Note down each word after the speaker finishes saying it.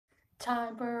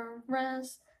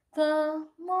Tiberias the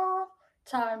moth,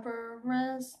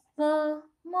 Tiberias the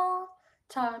moth,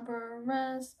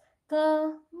 Tiberias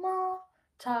the moth,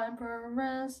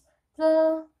 Tiberias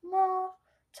the moth,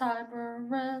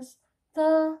 Tiberias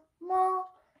the moth,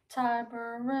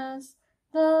 Tiberias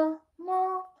the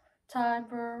moth,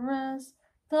 Tiberias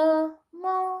the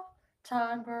moth,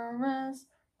 Tiberias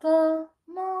the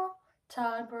moth,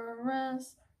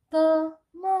 Tiberias the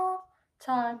moth,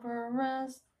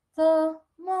 Tiberias the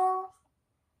moth.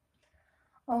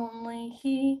 Only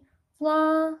he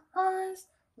lies,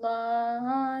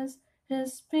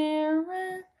 his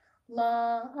spirit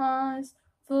lies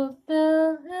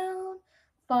fulfilled,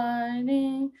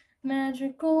 fighting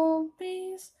magical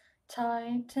beasts.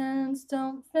 Titans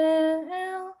don't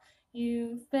fail,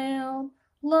 you failed,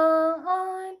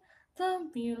 lied, the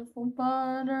beautiful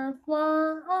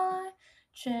butterfly.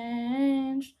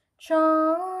 Change,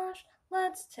 charge,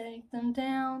 let's take them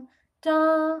down,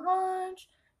 dodge.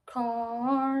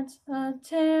 Cards, a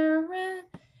tearing,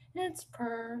 it's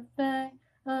perfect,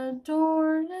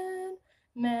 adored it.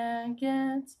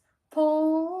 Maggots,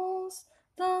 poles,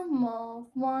 the moth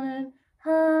wanted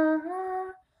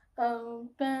her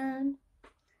open.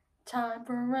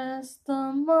 Tiberias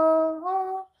the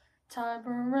moth,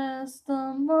 Tiberias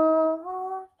the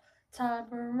moth,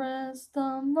 Tiberias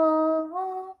the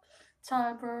moth,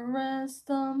 Tiberias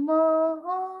the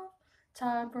moth,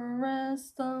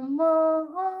 Tiberias the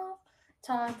moth,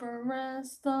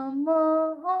 Tiberias the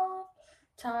moth,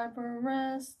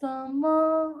 Tiberias the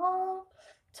moth,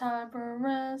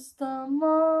 Tiberias the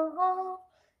moth,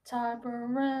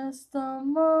 Tiberias the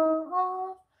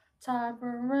moth,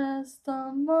 Tiberias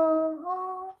the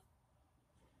moth.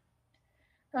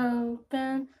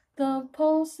 Open the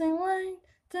pulsing lane,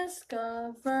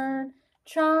 discovered,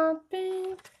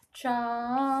 chopping,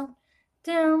 chop.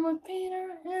 Down with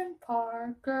Peter and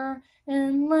Parker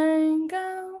and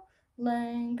Lango,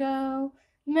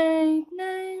 made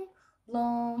name,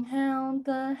 Longhound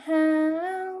the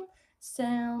hound,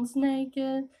 sounds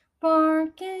naked,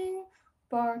 barking,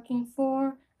 barking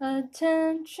for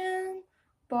attention,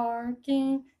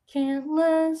 barking, can't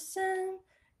listen,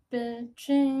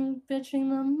 bitching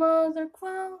the mother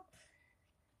quilt,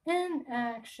 in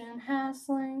action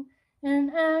hassling,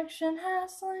 in action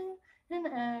hassling, in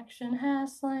action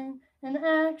hassling, in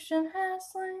action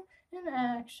hassling, in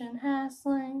action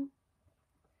hassling.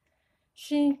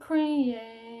 She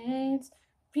creates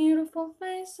beautiful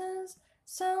faces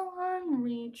so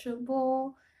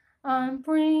unreachable. I'm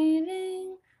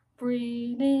breeding,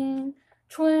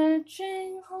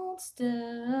 twitching, hold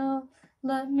still.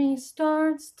 Let me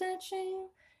start stitching,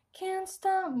 can't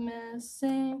stop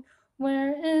missing.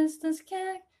 Where is this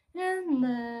kick in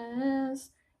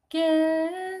this?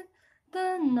 Get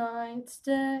the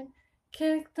nightstick,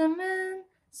 kick them in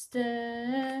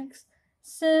sticks,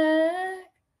 sick.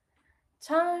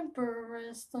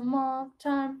 Tiberias the moth,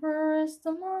 Tiberias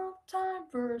the moth,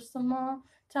 Tiberias the moth,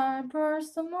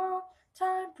 Tiberias the moth,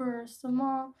 Tiberias the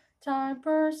moth,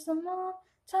 Tiberias the moth,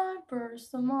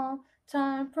 Tiberias the moth,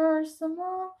 Tiberias the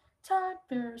moth,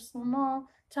 Tiberias the moth,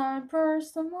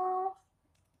 Tiberias the moth.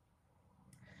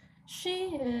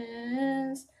 She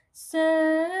is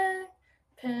sick,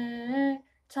 pick,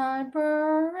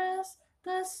 Tiberias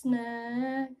the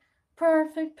snake,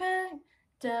 perfect pick,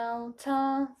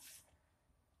 Delta.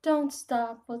 Don't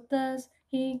stop with this,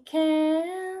 he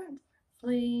can't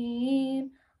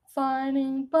flee.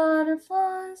 Fighting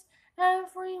butterflies,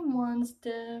 everyone's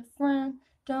different.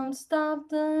 Don't stop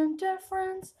the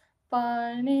difference.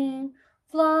 Fighting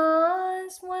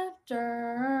flies with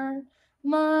dirt,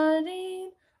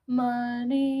 muddied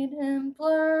and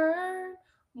blurred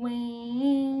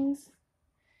wings.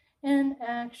 In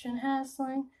action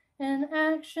hassling, in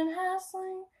action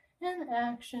hassling, in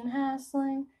action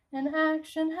hassling, in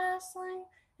action hassling,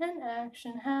 in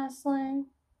action hassling.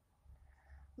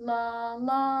 La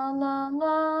la la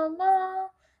la la,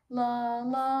 la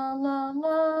la la la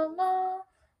la,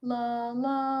 la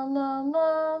la la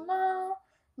la la,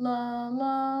 la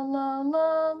la la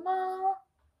la.